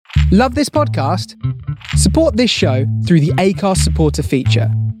Love this podcast? Support this show through the Acast supporter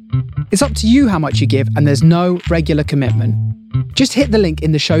feature. It's up to you how much you give, and there's no regular commitment. Just hit the link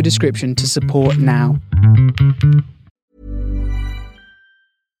in the show description to support now.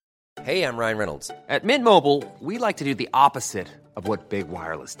 Hey, I'm Ryan Reynolds. At Mint Mobile, we like to do the opposite of what Big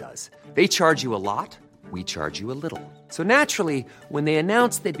Wireless does. They charge you a lot, we charge you a little. So naturally, when they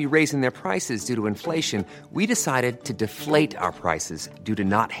announced they'd be raising their prices due to inflation, we decided to deflate our prices due to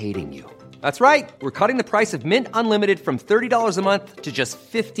not hating you. That's right. We're cutting the price of Mint Unlimited from $30 a month to just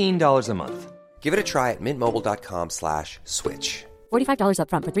 $15 a month. Give it a try at mintmobile.com/switch. $45 up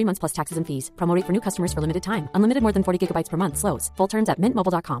front for 3 months plus taxes and fees. Promo rate for new customers for limited time. Unlimited more than 40 gigabytes per month. Slows full terms at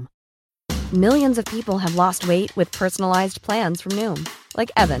mintmobile.com. Millions of people have lost weight with personalized plans from Noom. Like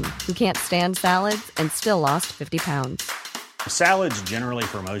Evan, who can't stand salads and still lost 50 pounds. Salads generally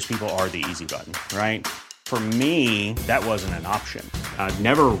for most people are the easy button, right? For me, that wasn't an option. I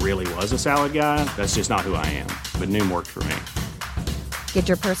never really was a salad guy. That's just not who I am. But Noom worked for me. Get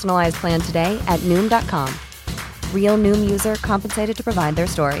your personalized plan today at Noom.com. Real Noom user compensated to provide their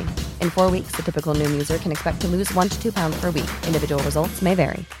story. In 4 weeks, the typical Noom user can expect to lose 1 to 2 pounds per week. Individual results may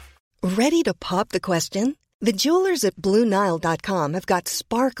vary. Ready to pop the question? The jewelers at BlueNile.com have got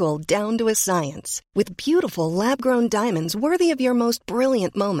sparkle down to a science with beautiful lab-grown diamonds worthy of your most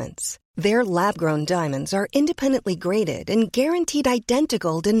brilliant moments. Their lab-grown diamonds are independently graded and guaranteed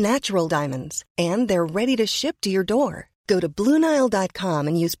identical to natural diamonds, and they're ready to ship to your door. Go to BlueNile.com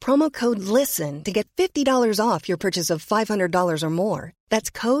and use promo code LISTEN to get $50 off your purchase of $500 or more.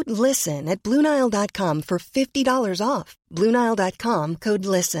 That's code LISTEN at BlueNile.com for $50 off. BlueNile.com, code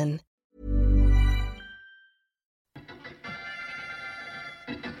LISTEN.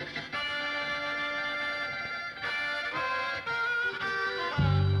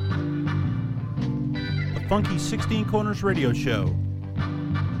 The Funky 16 Corners Radio Show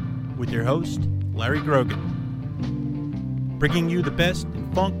with your host, Larry Grogan. Bringing you the best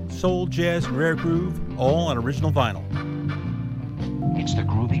in funk, soul, jazz, and rare groove, all on original vinyl. It's the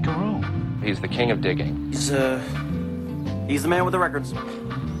Groovy Guru. He's the king of digging. He's the man with the records.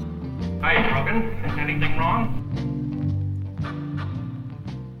 Hi, Grogan. Is anything wrong?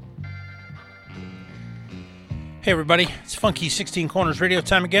 Hey everybody, it's Funky 16 Corners Radio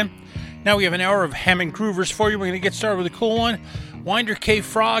time again. Now we have an hour of Hammond Groovers for you. We're going to get started with a cool one. Winder K.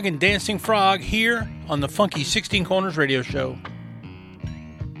 Frog and Dancing Frog here on the Funky 16 Corners Radio Show.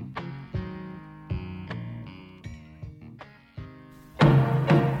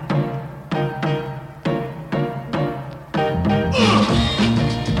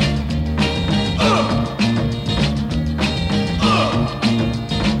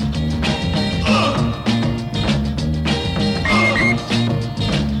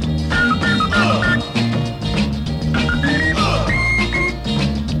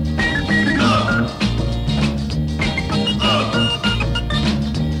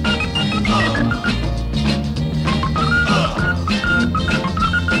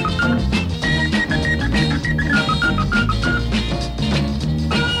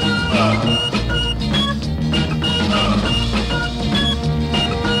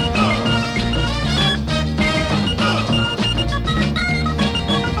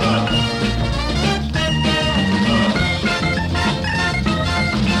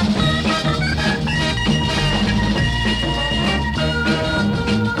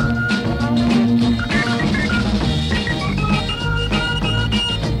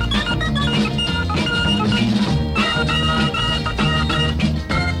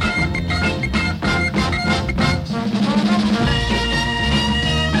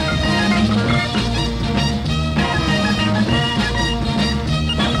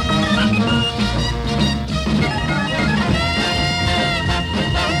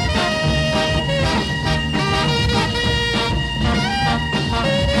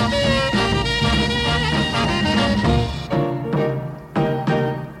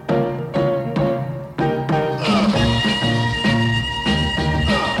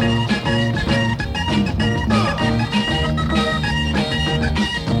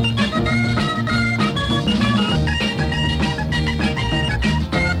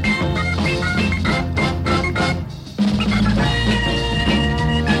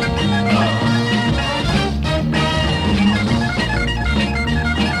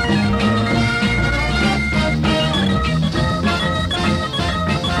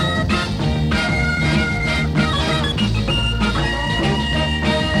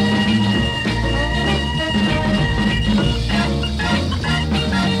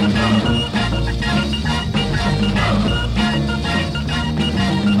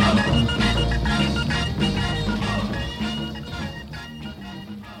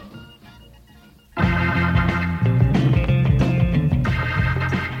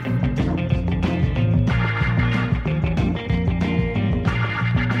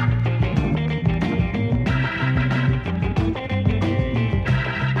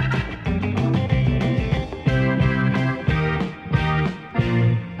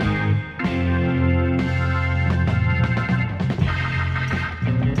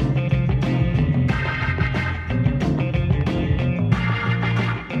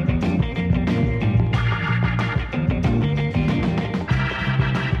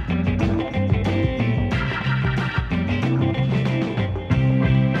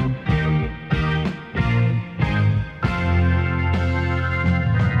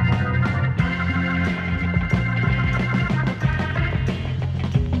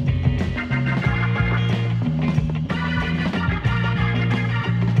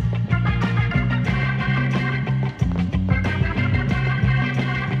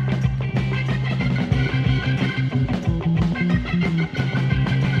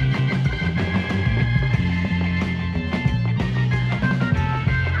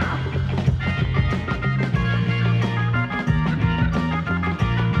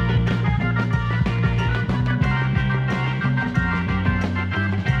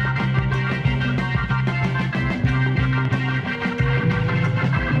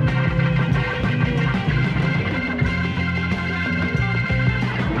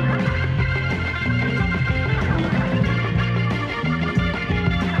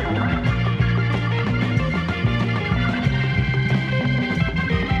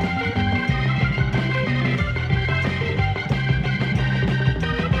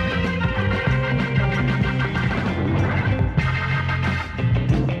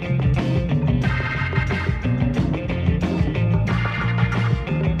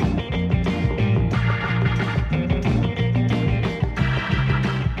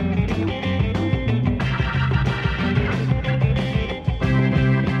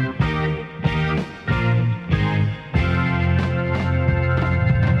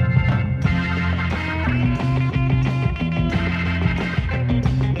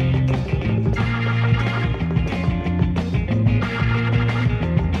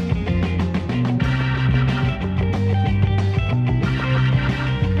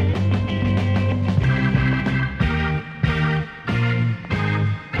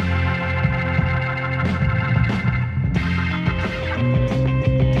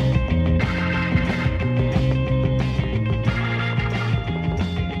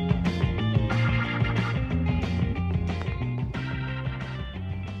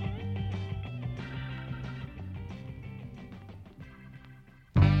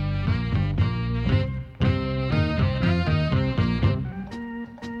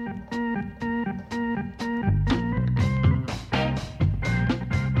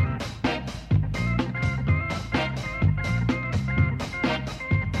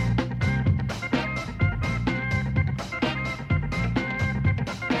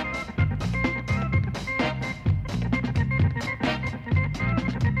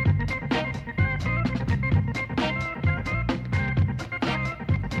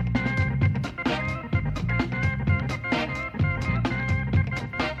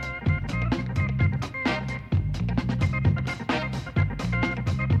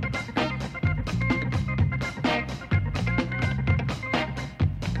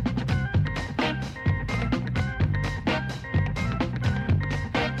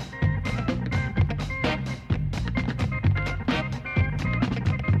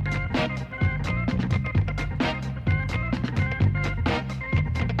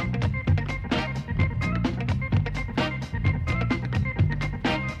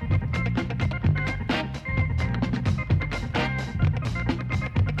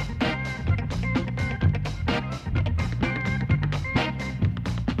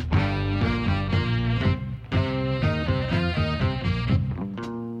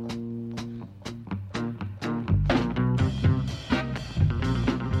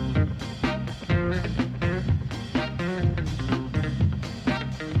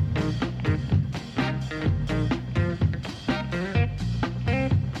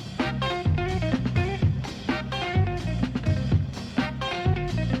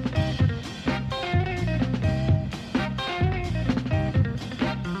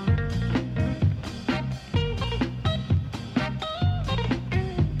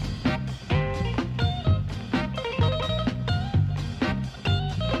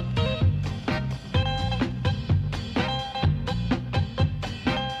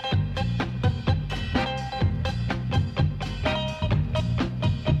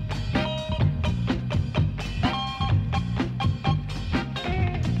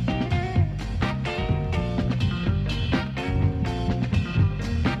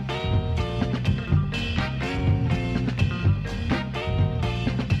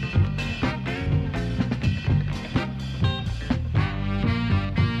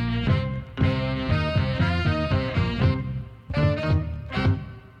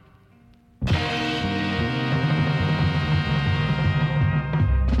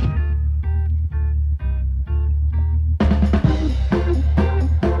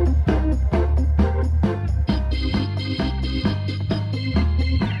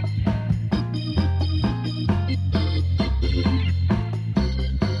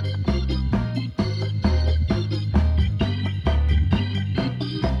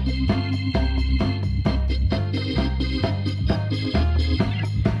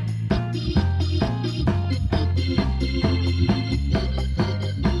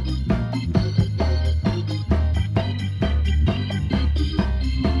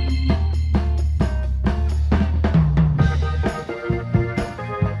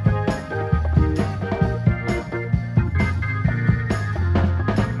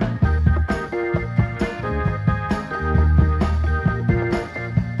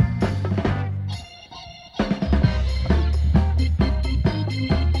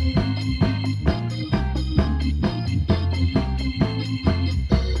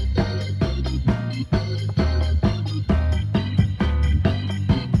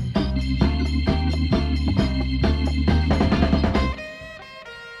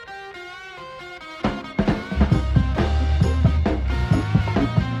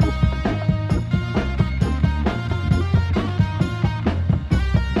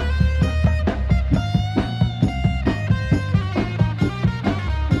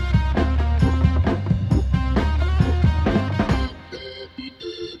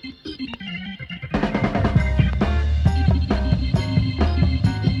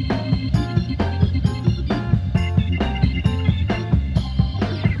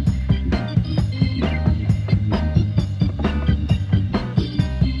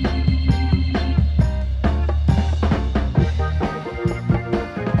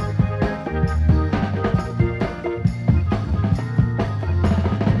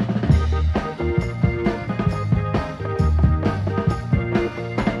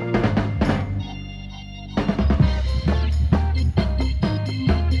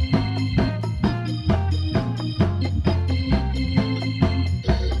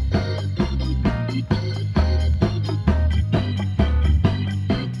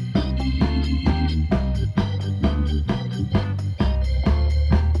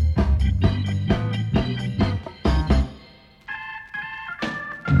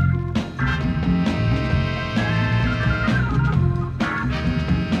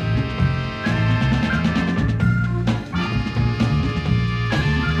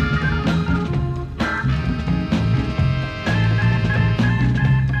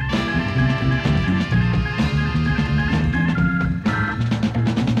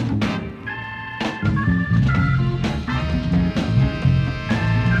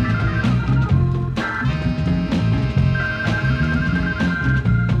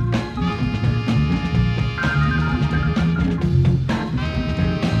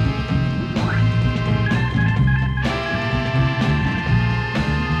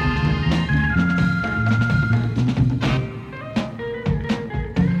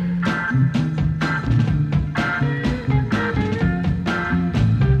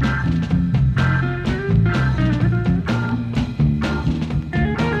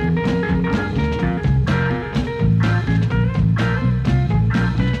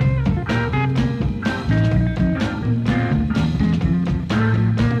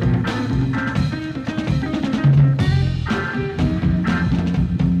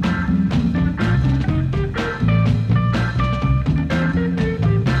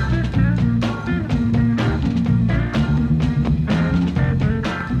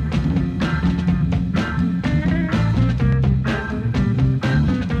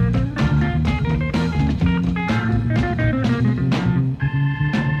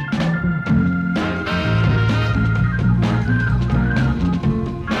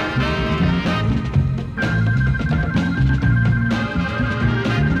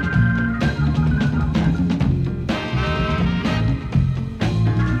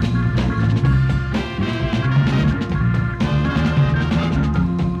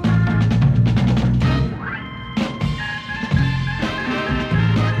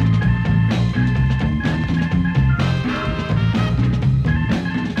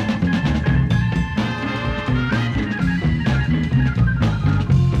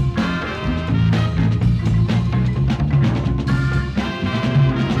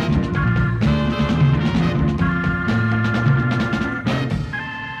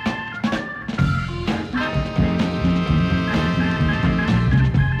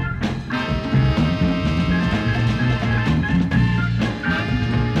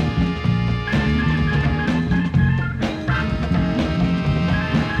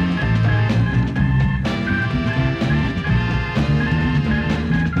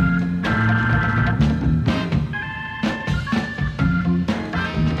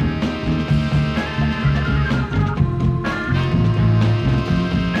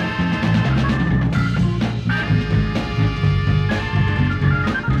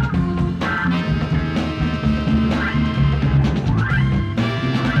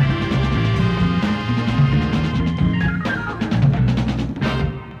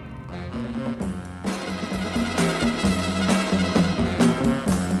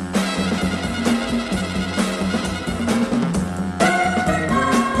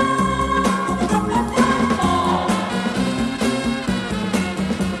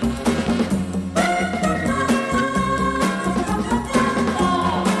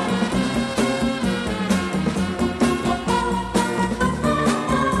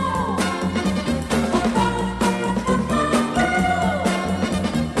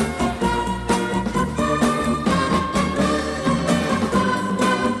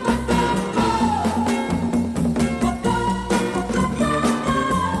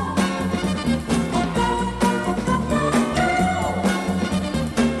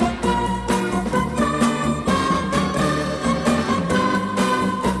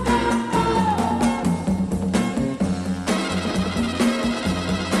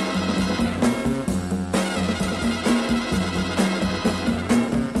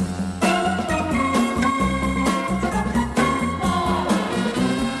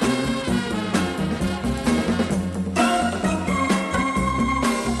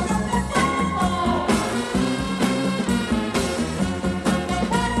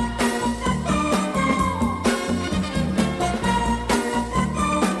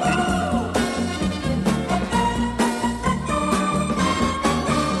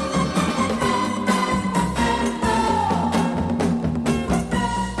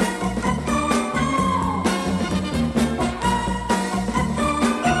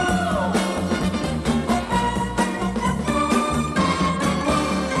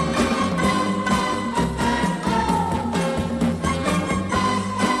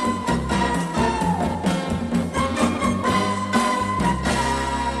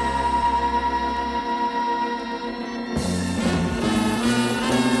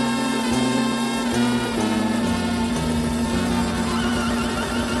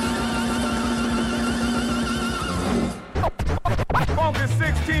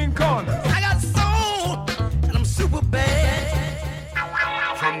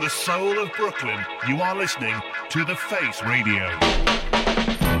 the soul of Brooklyn, you are listening to The Face Radio.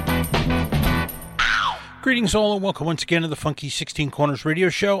 Greetings all and welcome once again to the Funky 16 Corners radio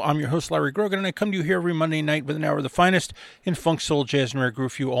show. I'm your host, Larry Grogan, and I come to you here every Monday night with an hour of the finest in funk, soul, jazz, and rare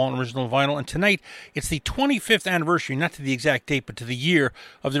groove for you all on original vinyl. And tonight, it's the 25th anniversary, not to the exact date, but to the year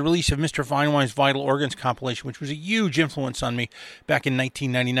of the release of Mr. Vinewine's Vital Organs compilation, which was a huge influence on me back in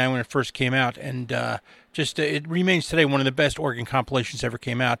 1999 when it first came out. And it remains today one of the best organ compilations ever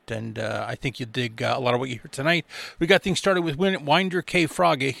came out, and I think you'll dig a lot of what you hear tonight. We got things started with Winder K.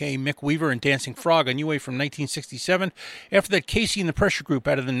 Frog, a.k.a. Mick Weaver and Dancing Frog on UA from 1967. After that, Casey and the Pressure Group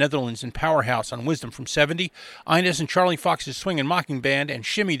out of the Netherlands and Powerhouse on Wisdom from 70. Inez and Charlie Fox's Swingin' Mocking Band and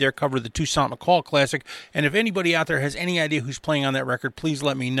Shimmy there cover the Toussaint McCall classic. And if anybody out there has any idea who's playing on that record, please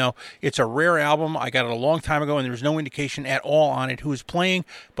let me know. It's a rare album. I got it a long time ago, and there's no indication at all on it who is playing,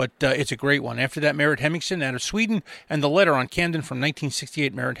 but it's a great one. After that, Merritt Hemmingsen out of Sweden, and The Letter on Camden from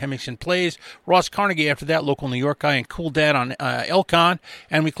 1968, Merritt Hemmingsen plays. Ross Carnegie after that, local New York guy, and Cool Dad on Elcon.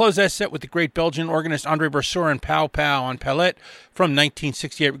 And we close that set with the great Belgian organist Andre Brasseur and Pow Pow on Palette from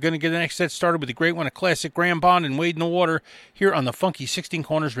 1968. We're going to get the next set started with the great one, a classic, Graham Bond and Wade in the Water, here on the Funky 16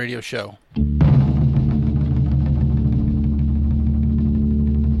 Corners radio show.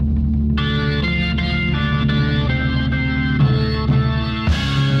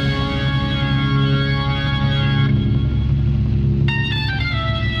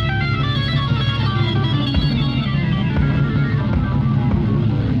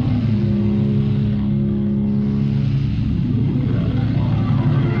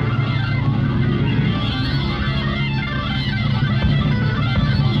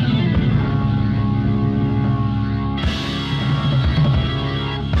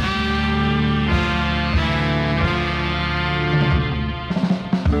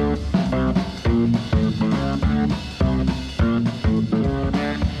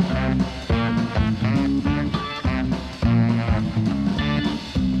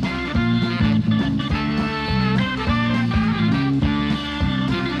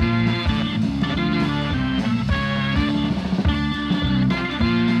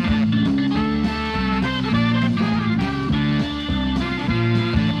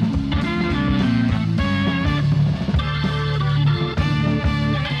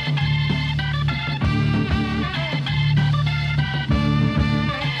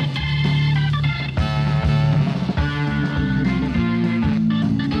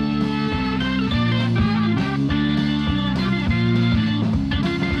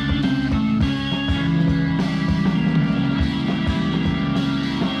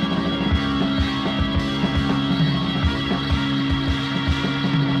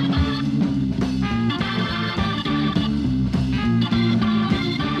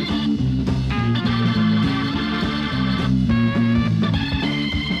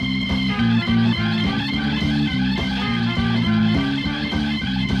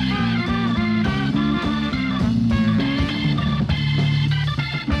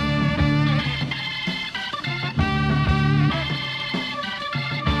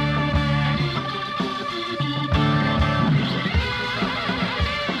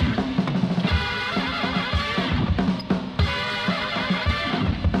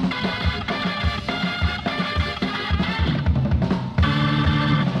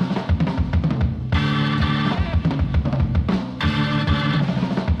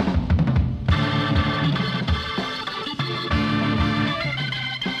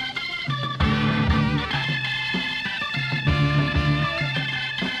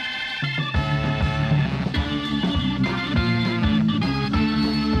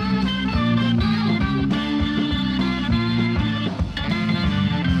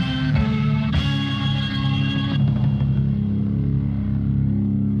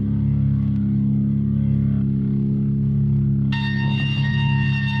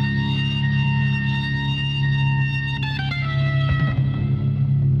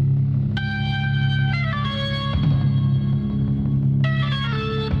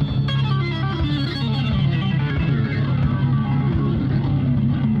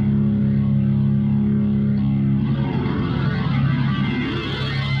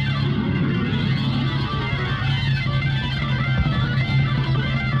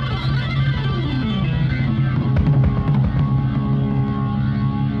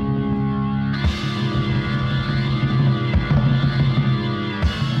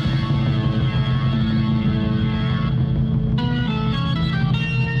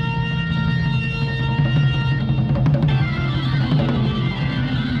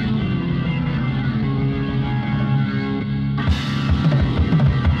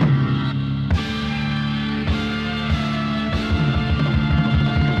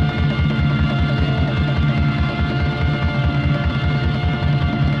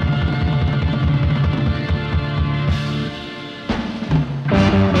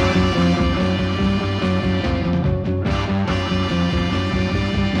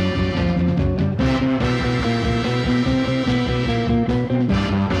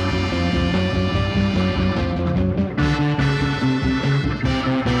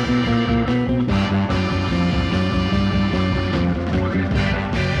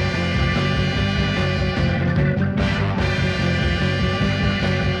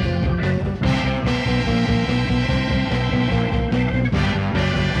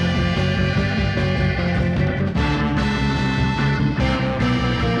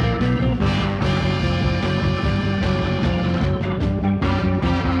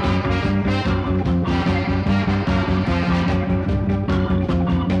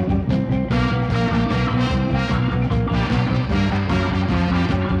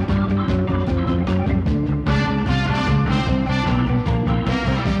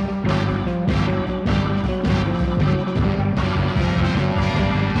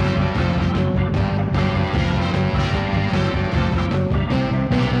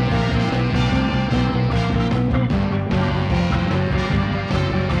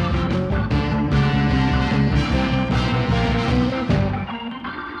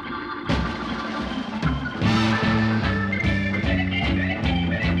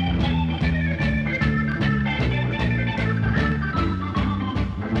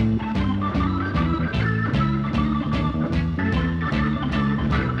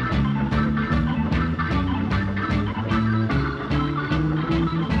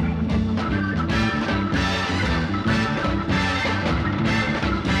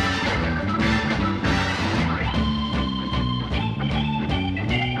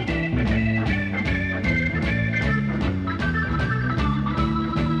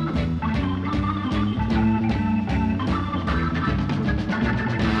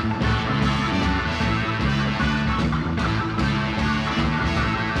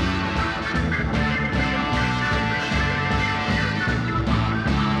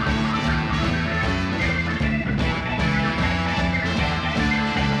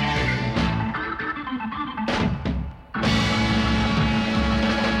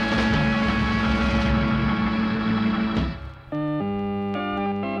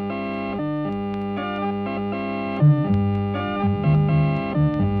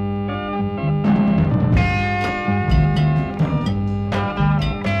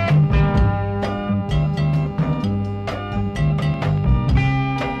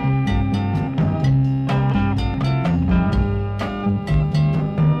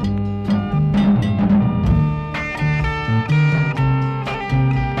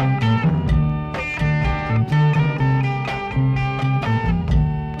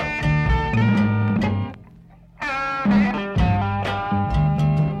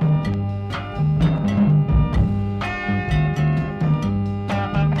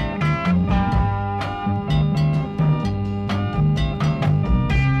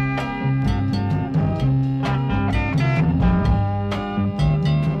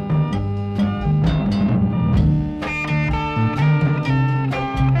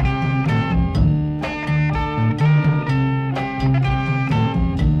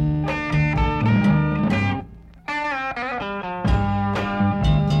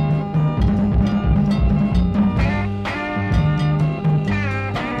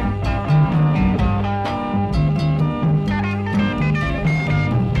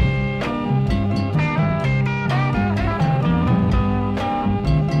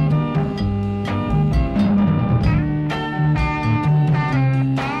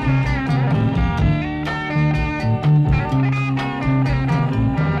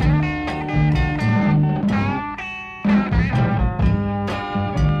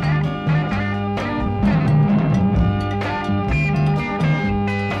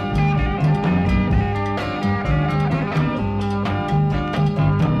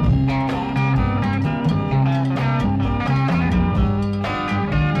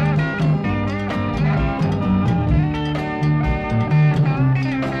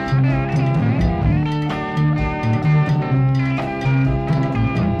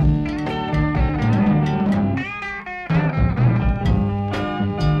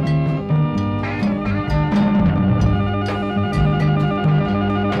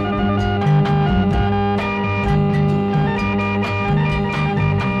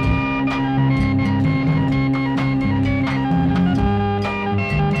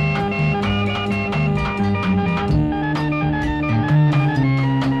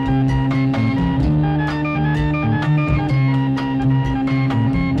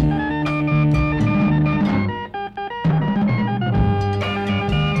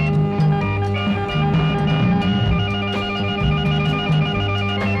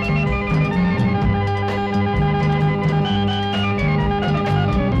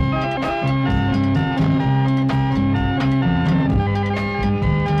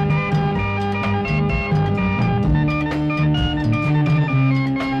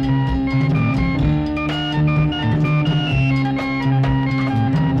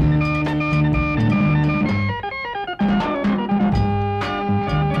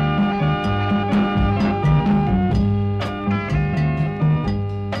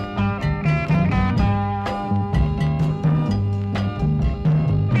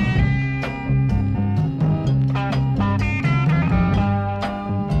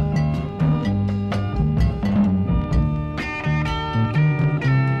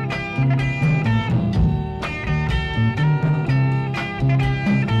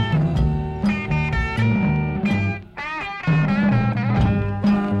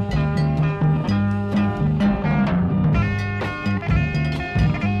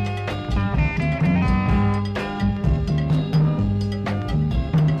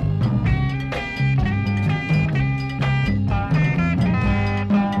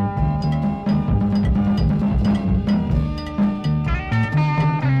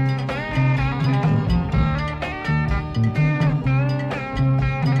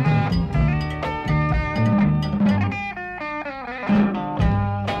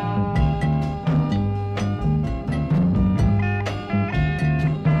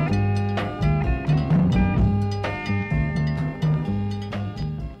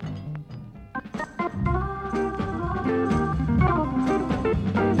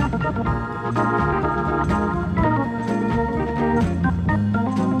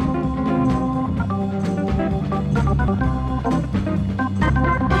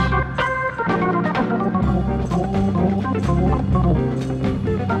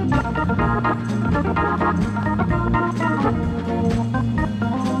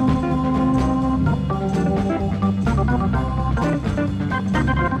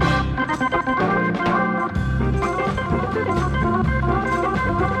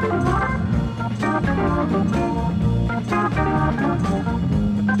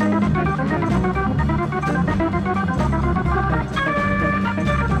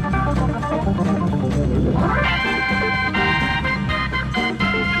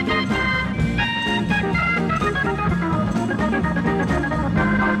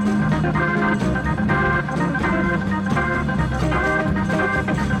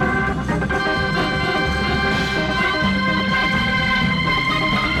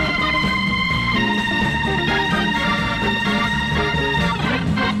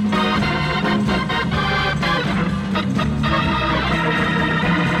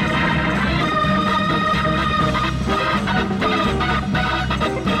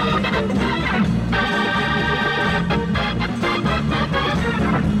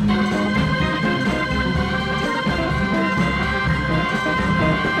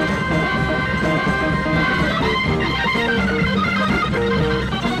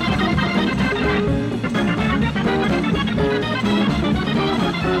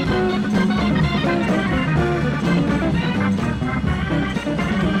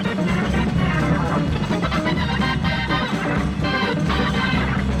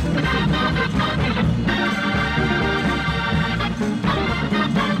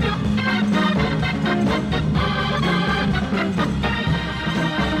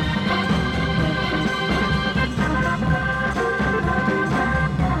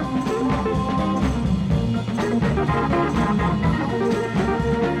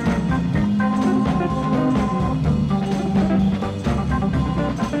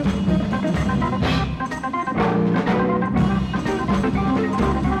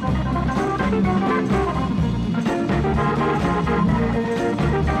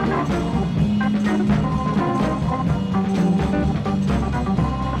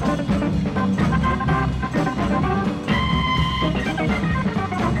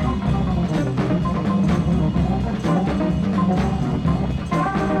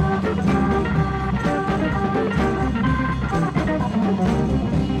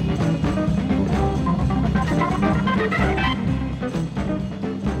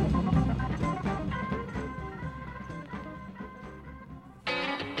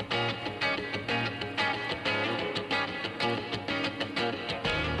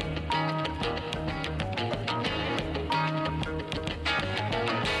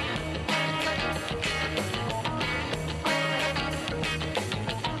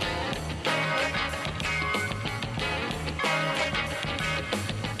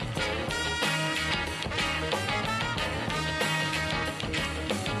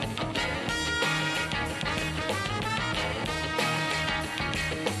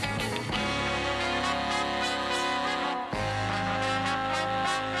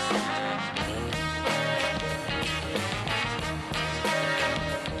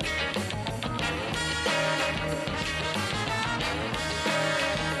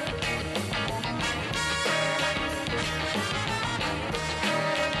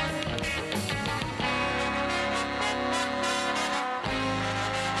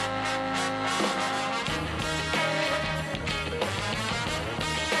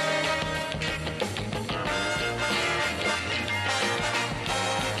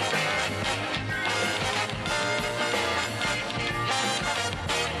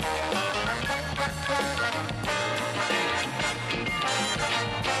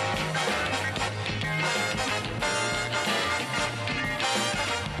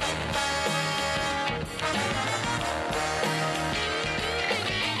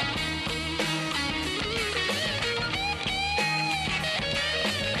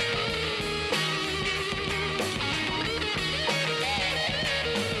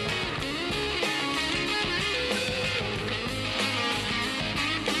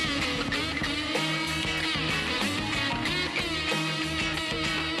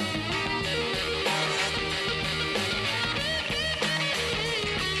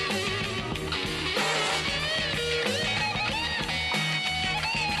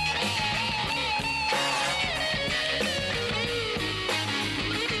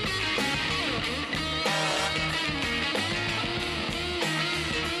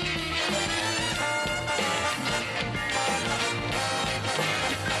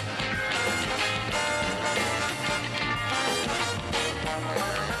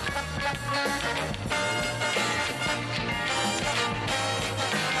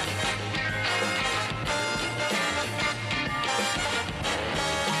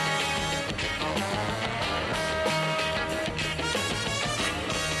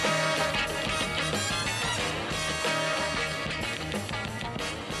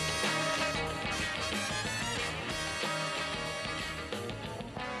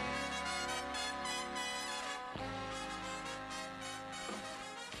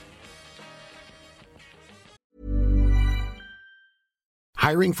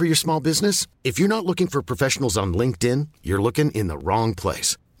 Hiring for your small business? If you're not looking for professionals on LinkedIn, you're looking in the wrong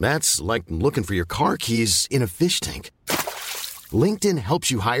place. That's like looking for your car keys in a fish tank. LinkedIn helps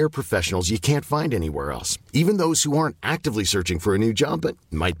you hire professionals you can't find anywhere else, even those who aren't actively searching for a new job but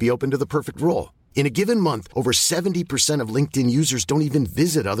might be open to the perfect role. In a given month, over 70% of LinkedIn users don't even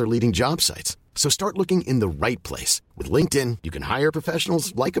visit other leading job sites. So start looking in the right place. With LinkedIn, you can hire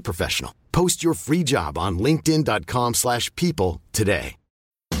professionals like a professional. Post your free job on linkedin.com/people today.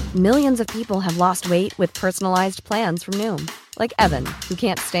 Millions of people have lost weight with personalized plans from Noom. Like Evan, who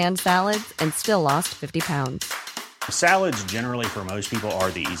can't stand salads and still lost 50 pounds. Salads generally for most people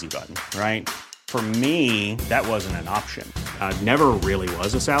are the easy button, right? For me, that wasn't an option. I never really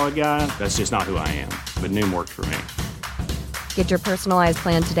was a salad guy. That's just not who I am. But Noom worked for me. Get your personalized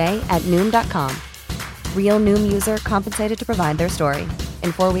plan today at Noom.com. Real Noom user compensated to provide their story.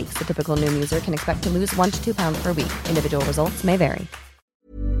 In 4 weeks, the typical Noom user can expect to lose 1 to 2 pounds per week. Individual results may vary.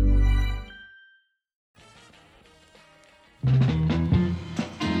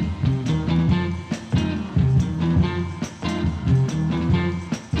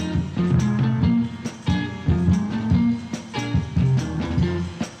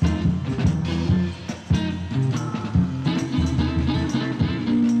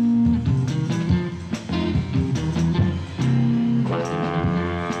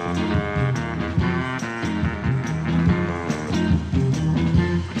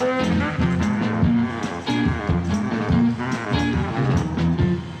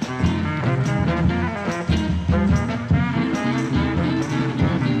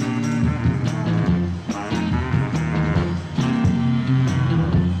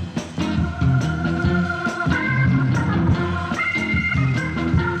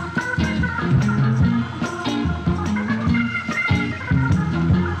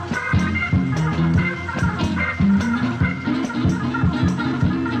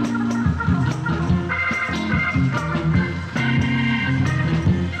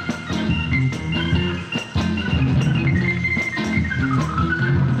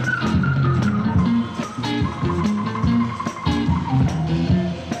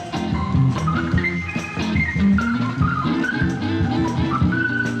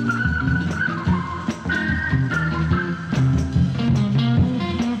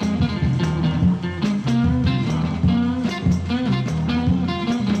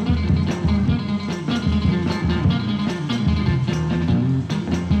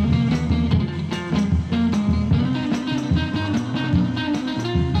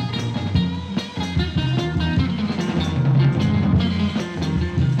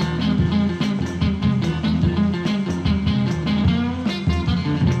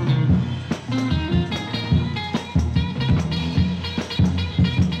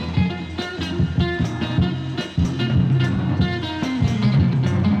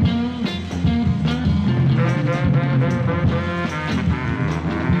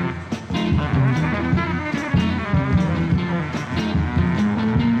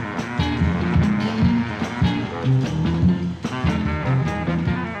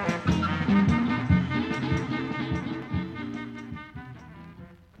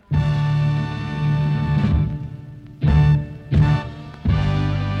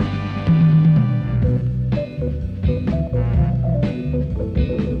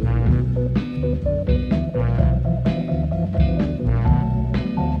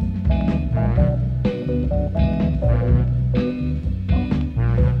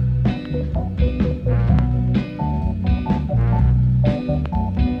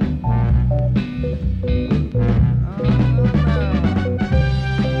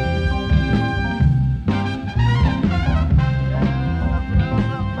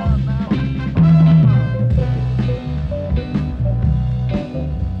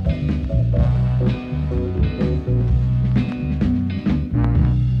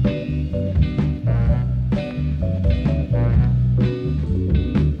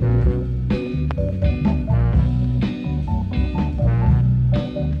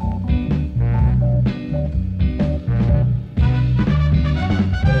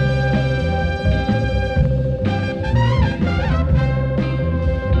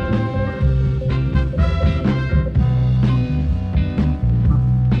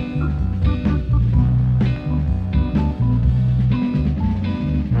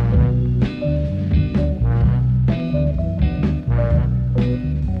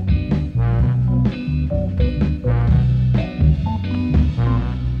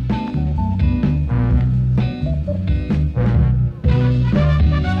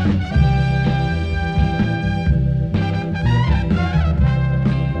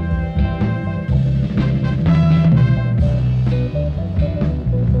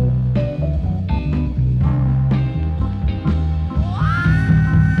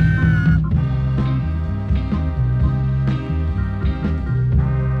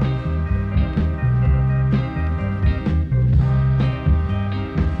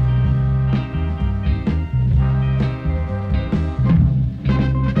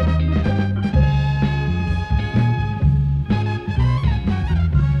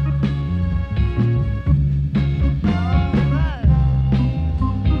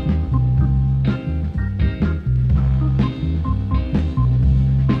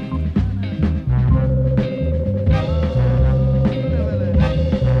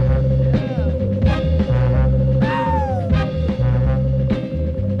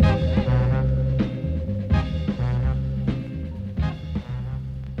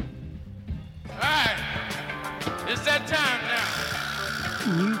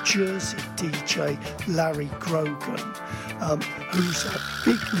 Jersey DJ Larry Grogan, who's a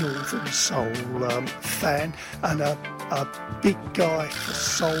big Northern Soul fan and a big guy for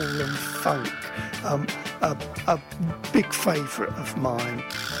soul and funk, a big favourite of mine.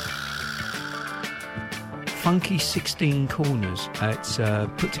 Funky 16 Corners. It's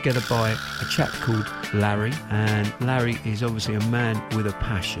put together by a chap called Larry, and Larry is obviously a man with a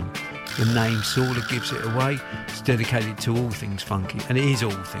passion. The name sort of gives it away. It's dedicated to all things funky, and it is all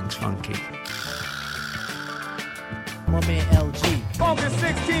things funky. My man LG. Funky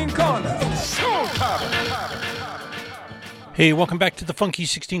 16 Corners. Showtime. Hey, welcome back to the Funky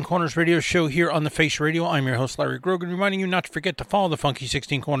 16 Corners radio show here on the Face Radio. I'm your host, Larry Grogan, reminding you not to forget to follow the Funky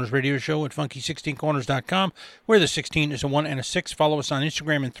 16 Corners radio show at funky16corners.com, where the 16 is a 1 and a 6. Follow us on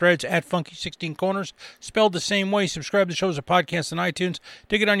Instagram and Threads at Funky 16 Corners, spelled the same way. Subscribe to the show as a podcast on iTunes.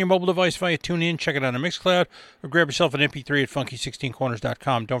 Dig it on your mobile device via TuneIn. Check it out on Mixcloud, or grab yourself an MP3 at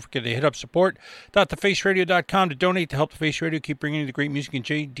funky16corners.com. Don't forget to hit up support.thefaceradio.com to donate to help the Face Radio keep bringing you the great music and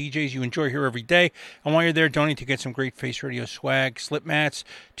DJs you enjoy here every day. And while you're there, donate to get some great Face Radio swag, slip mats,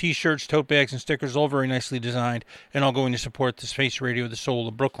 t-shirts, tote bags, and stickers, all very nicely designed, and all going to support the Space Radio, the soul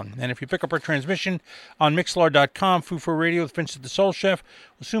of Brooklyn. And if you pick up our transmission on Mixlr.com, Foo for Radio with Vincent the Soul Chef,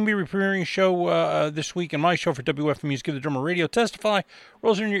 we'll soon be premiering a show this week, and my show for WFMU's Give the Drummer Radio Testify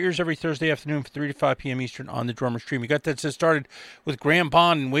rolls in your ears every Thursday afternoon from 3 to 5 p.m. Eastern on the Drummer Stream. We got that started with Graham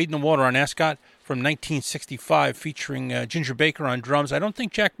Bond and Wade in the Water on Ascot from 1965, featuring Ginger Baker on drums. I don't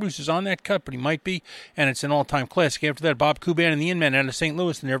think Jack Bruce is on that cut, but he might be, and it's an all-time classic. After that, Bob Kuban and the In-Men out of St.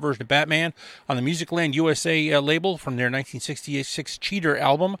 Louis and their version of Batman on the Musicland USA label from their 1966 Cheater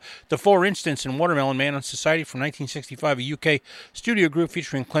album. The Four Instants and Watermelon Man on Society from 1965, a UK studio group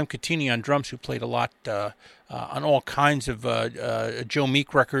featuring Clem Cattini on drums, who played a lot on all kinds of Joe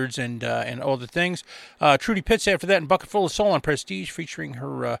Meek records and all the things. Trudy Pitts after that, and Bucket Full of Soul on Prestige, featuring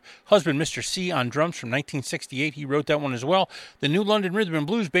her husband, Mr. C, on drums from 1968. He wrote that one as well. The New London Rhythm and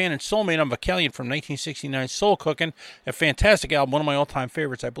Blues Band and Soulmate on Vocalion from 1969, Soul Cookin', a fantastic album, one of my all-time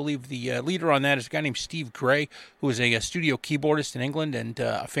favorites. I believe the leader on that is a guy named Steve Gray, who is a studio keyboardist in England, and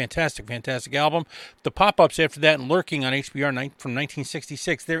a fantastic, fantastic album. The Pop-Ups after that, and Lurking on HBR from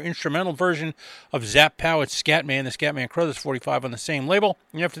 1966, their instrumental version of Zap Powett's Scatman, the Scatman Crothers 45 on the same label.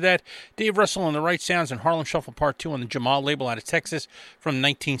 And after that, Dave Russell and the Right Sounds and Harlem Shuffle Part 2 on the Jamal label out of Texas from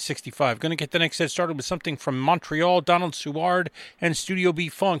 1965. Going to get the next set started with something from Montreal, Donald Seward and Studio B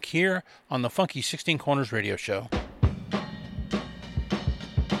Funk here on the Funky 16 Corners radio show.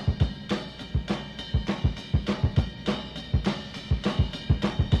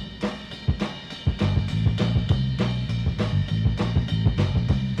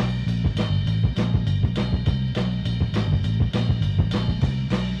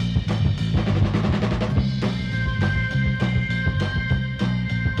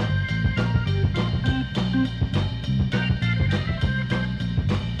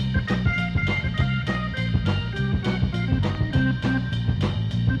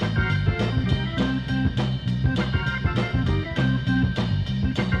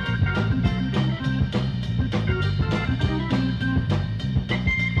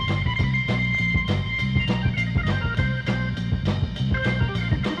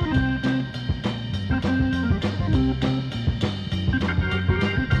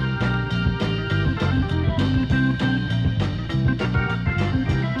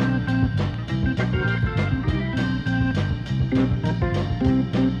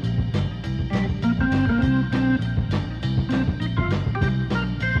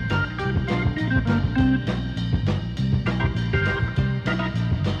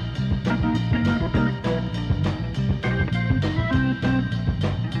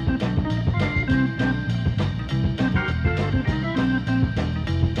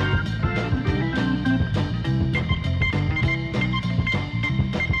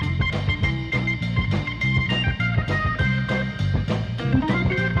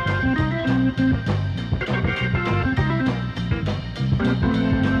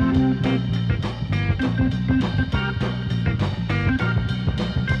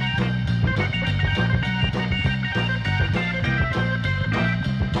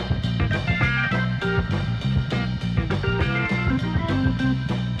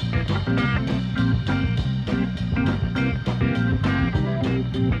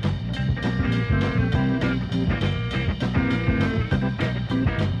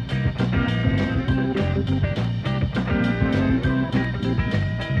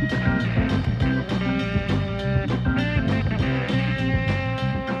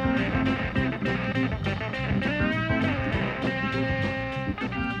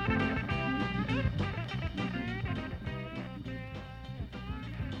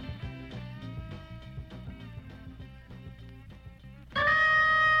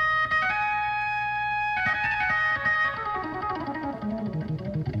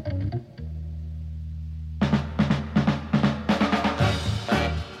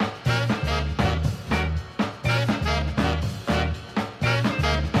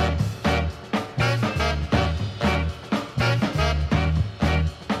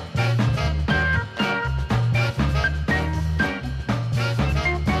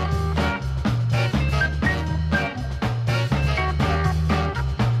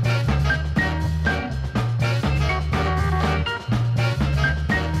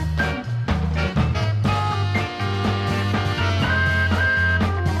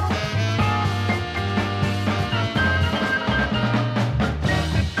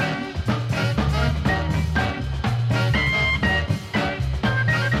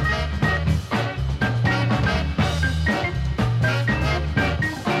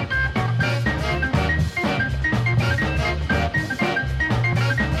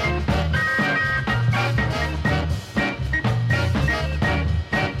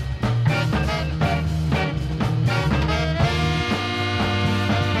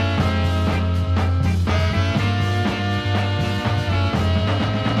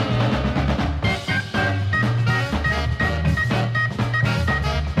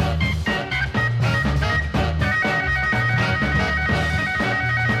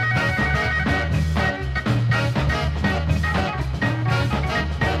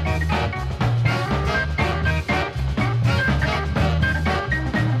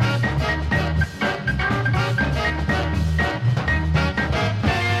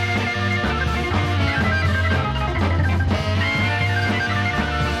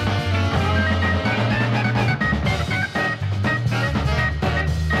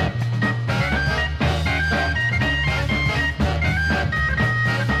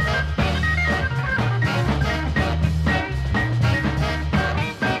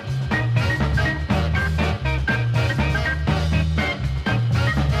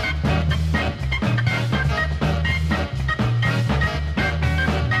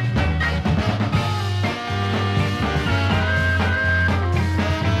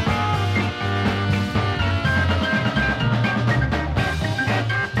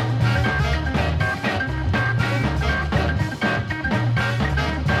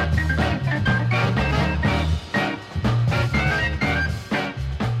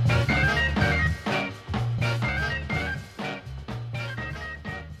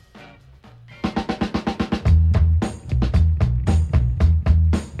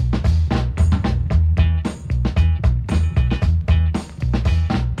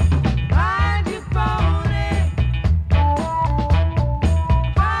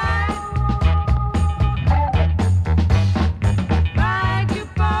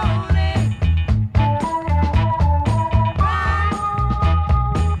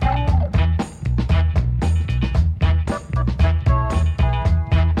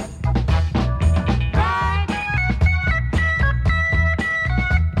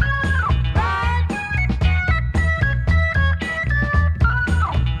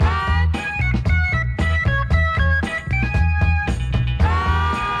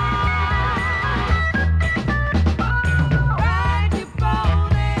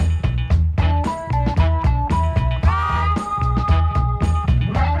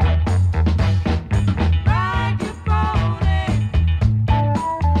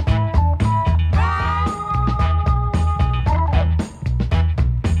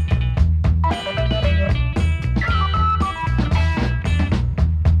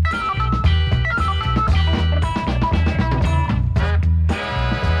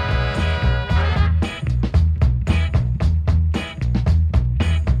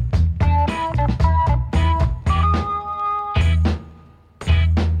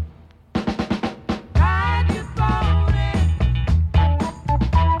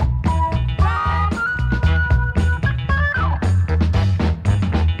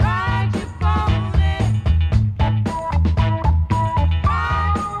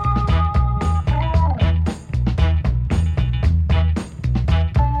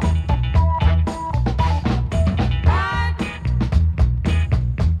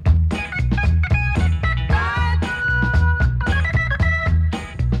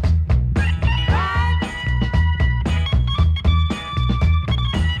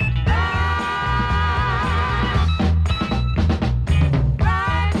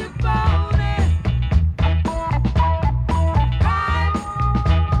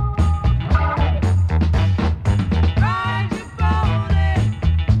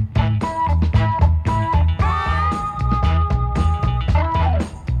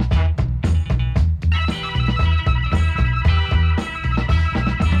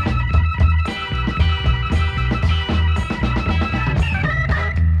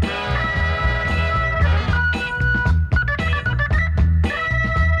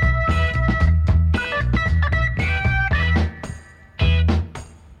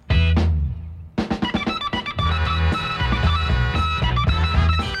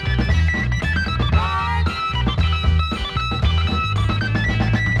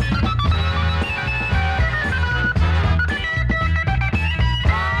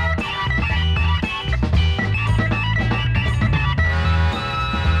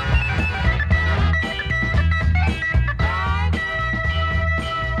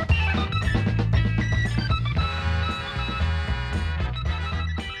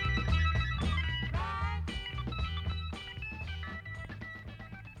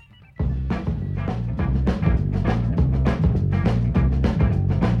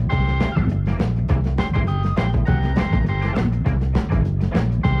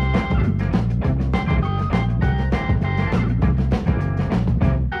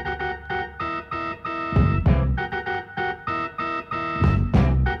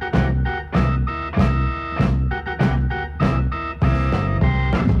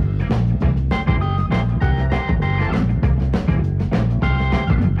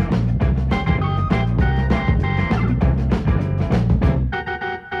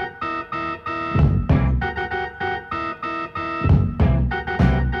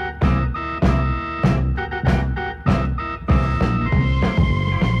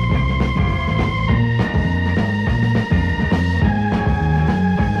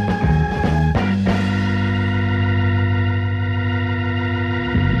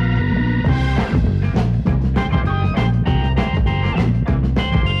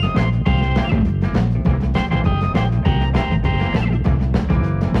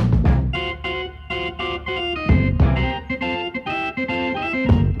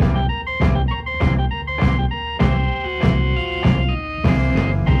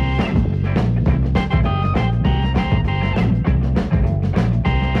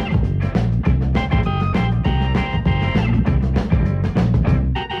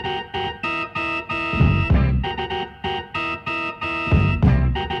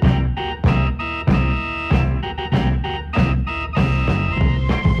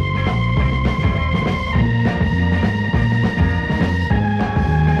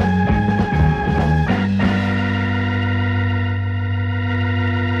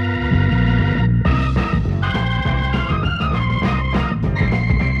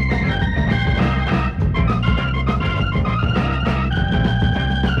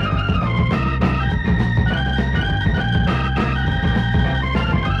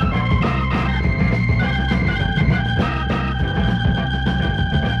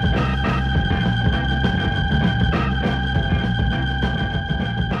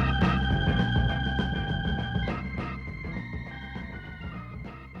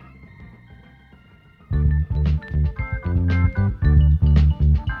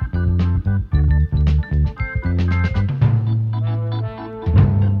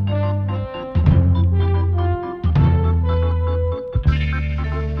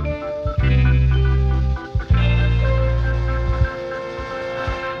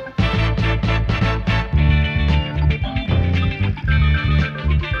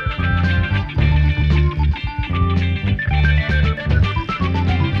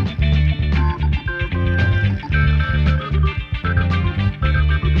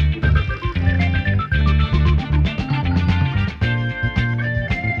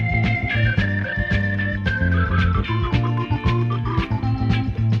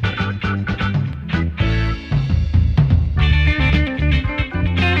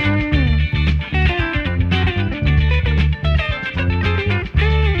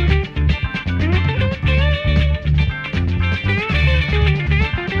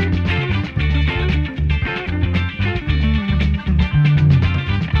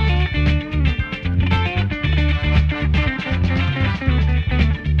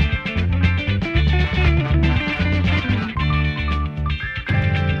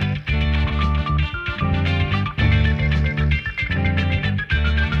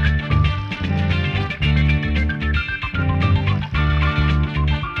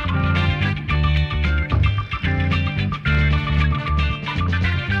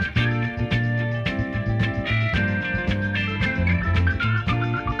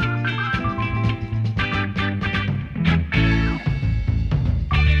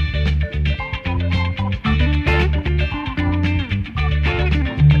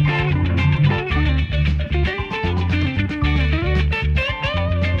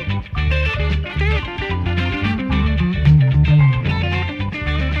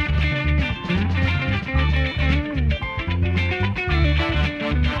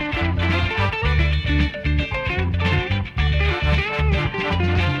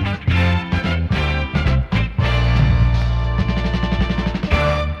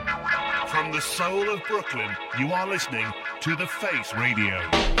 the soul of Brooklyn, you are listening to The Face Radio.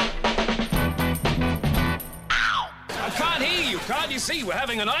 I can't hear you. Can't you see? We're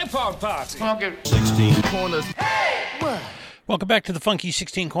having an iPod party. 16 corners. Hey! What? Welcome back to the Funky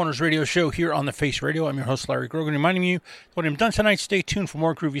 16 Corners radio show here on The Face Radio. I'm your host, Larry Grogan, reminding you what I'm done tonight. Stay tuned for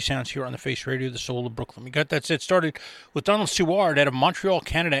more groovy sounds here on The Face Radio, the soul of Brooklyn. We got that set started with Donald Seward out of Montreal,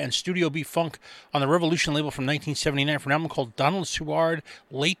 Canada, and Studio B Funk on the Revolution label from 1979 for an album called Donald Seward,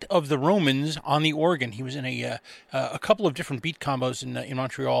 Late of the Romans on the organ. He was in a couple of different beat combos in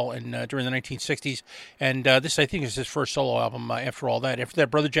Montreal and during the 1960s, and this, I think, is his first solo album after all that. After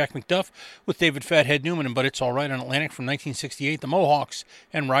that, Brother Jack McDuff with David Fathead Newman and But It's All Right on Atlantic from 1968. The Mohawks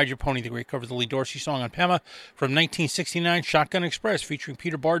and Ride Your Pony, the great cover of the Lee Dorsey song on Pema from 1969. Shotgun Express featuring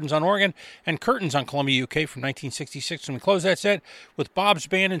Peter Bardens on organ and Curtains on Columbia, UK from 1966. And we close that set with Bob's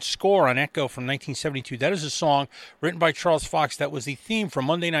Band and Score on Echo from 1972. That is a song written by Charles Fox that was the theme for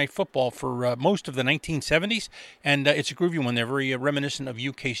Monday Night Football for most of the 1970s. And it's a groovy one. They're very reminiscent of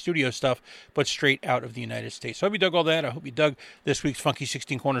UK studio stuff, but straight out of the United States. So I hope you dug all that. I hope you dug this week's Funky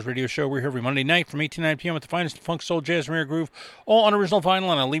 16 Corners radio show. We're here every Monday night from 8 to 9 p.m. with the finest funk, soul, jazz, and rare groove, all on original vinyl.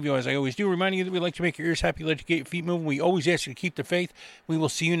 And I'll leave you as I always do, reminding you that we like to make your ears happy, let you get your feet moving. We always ask you to keep the faith. We will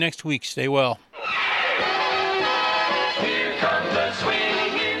see you next week. Stay well. Here come the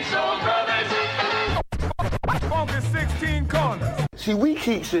swinging soul brothers. Funky 16 Corners. See, we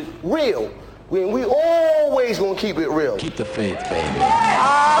keeps it real. We always gonna keep it real. Keep the faith, baby.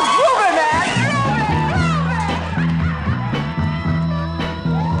 Groovy, man.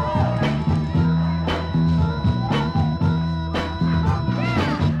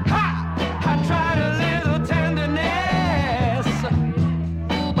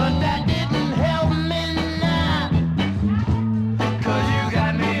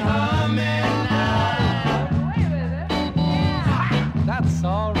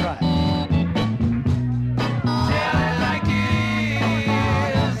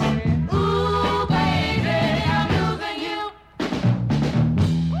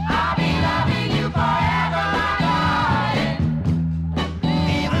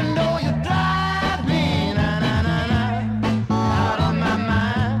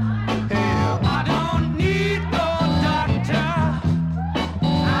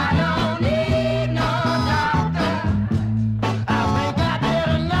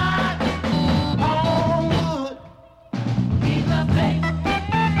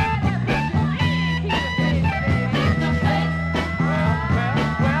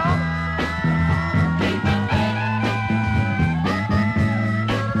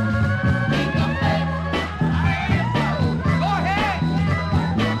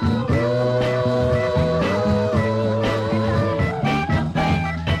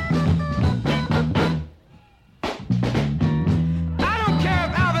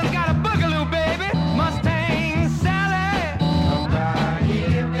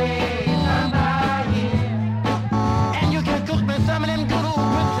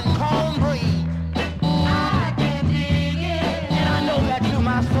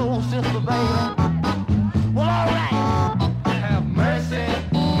 All right.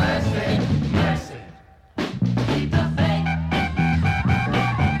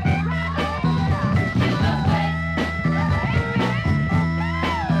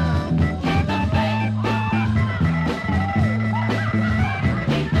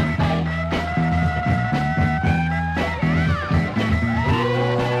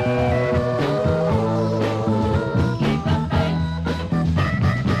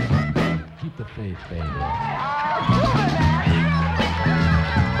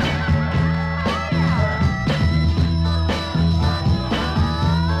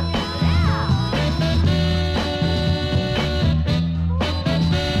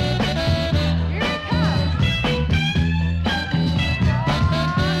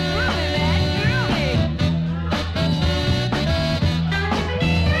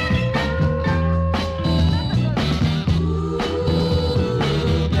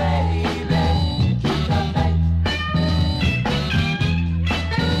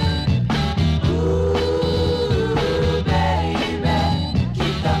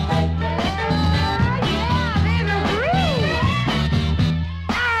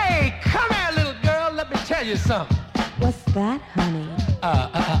 Tell it like you something. What's that, honey?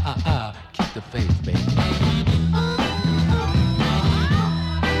 Keep the faith, baby.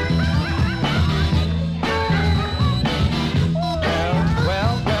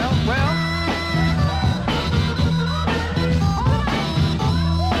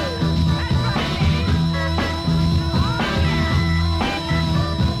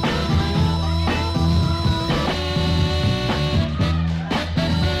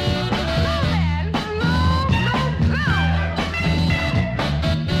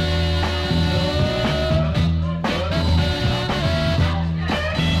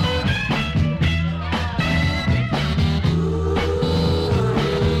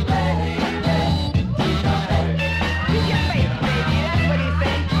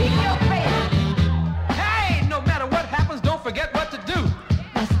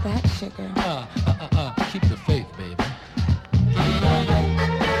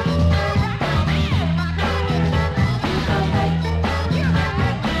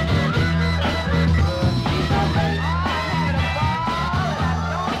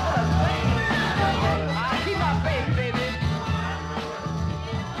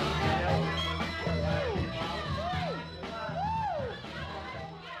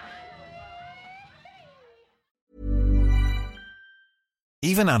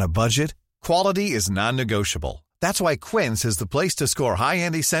 Even on a budget, quality is non-negotiable. That's why Quince is the place to score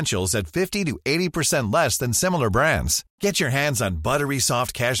high-end essentials at 50 to 80% less than similar brands. Get your hands on buttery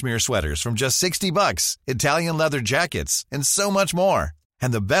soft cashmere sweaters from just $60, Italian leather jackets, and so much more.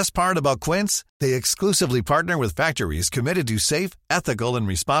 And the best part about Quince, they exclusively partner with factories committed to safe, ethical, and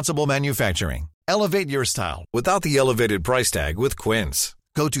responsible manufacturing. Elevate your style without the elevated price tag with Quince.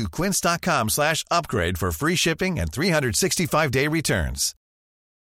 Go to quince.com/upgrade for free shipping and 365-day returns.